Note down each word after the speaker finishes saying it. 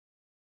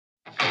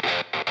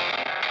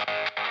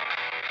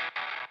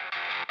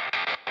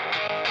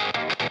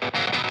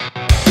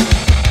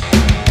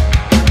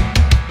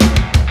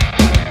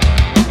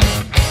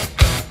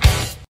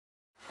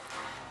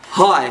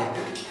Hi,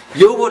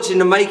 you're watching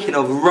the making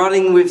of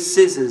Running with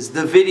Scissors,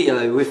 the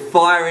video with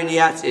Fire in the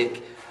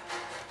Attic.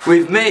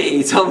 With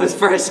me, Thomas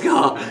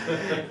Prescott,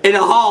 in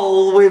a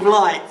hole with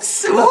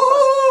lights. Woo!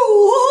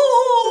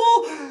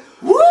 Woo!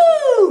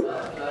 Woo!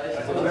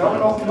 Wir haben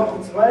noch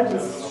ein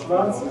zweites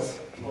schwarzes.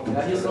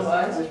 Ja, hier ist noch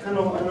eins. Ich kann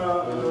noch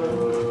einer.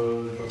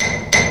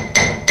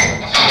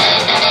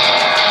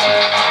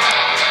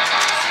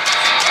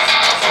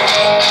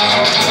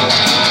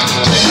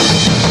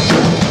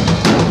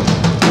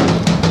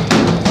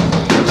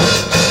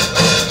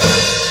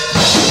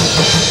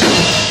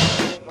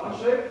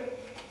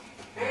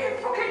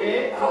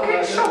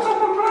 Fucking shut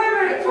up and play,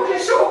 mate! Fucking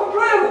shut up and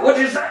play! What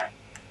did you say?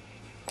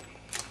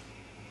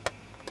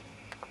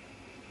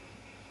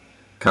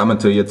 Coming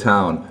to your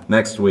town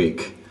next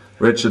week,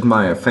 Richard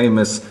Meyer,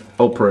 famous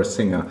opera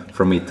singer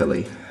from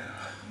Italy.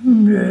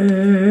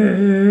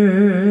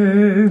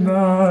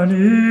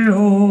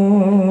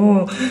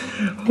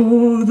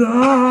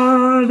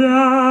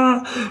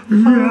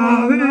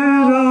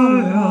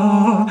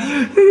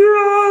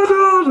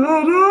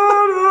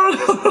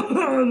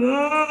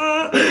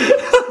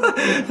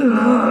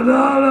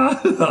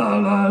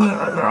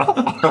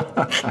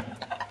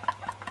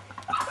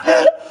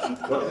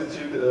 What did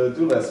you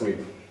do last week?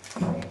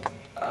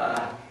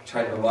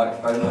 Tried the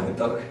microphone like a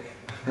dog.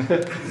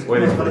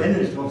 Waiting for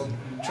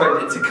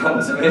Tried it to come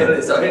to me on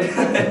its own.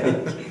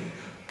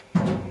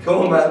 Come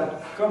on, man.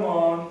 Come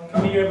on.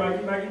 Come here,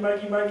 Maggie, Maggie,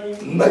 Maggie,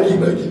 Maggie. Maggie,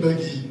 Maggie,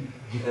 Maggie.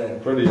 Yeah.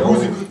 Pretty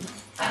old.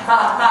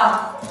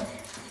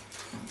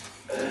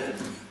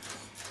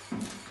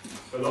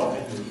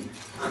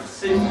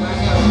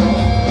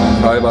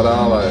 Hi bei der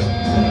Arbeit.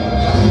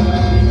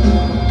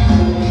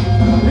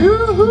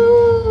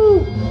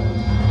 Juhu!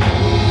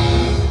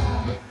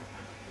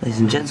 Ladies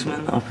and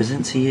gentlemen, I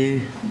present to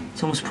you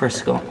Thomas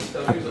Prescott,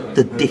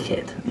 the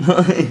dickhead.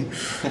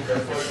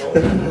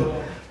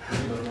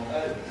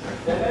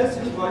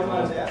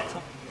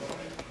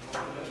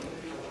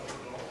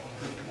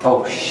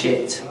 Oh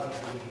shit.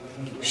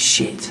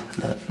 Shit.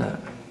 Look, look.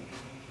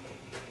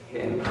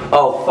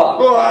 Oh fuck.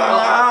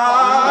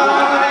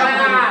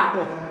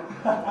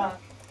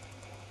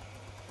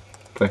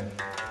 Play.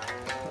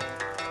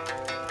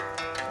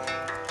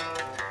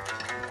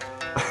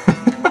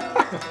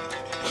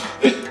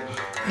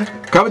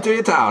 Coming to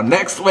your town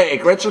next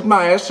week, Richard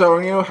Meyer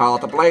showing you how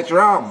to play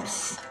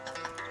drums.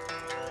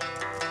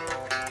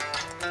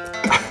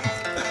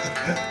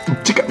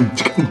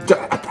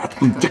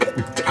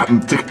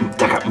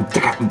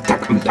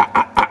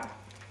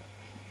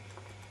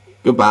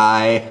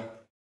 Goodbye.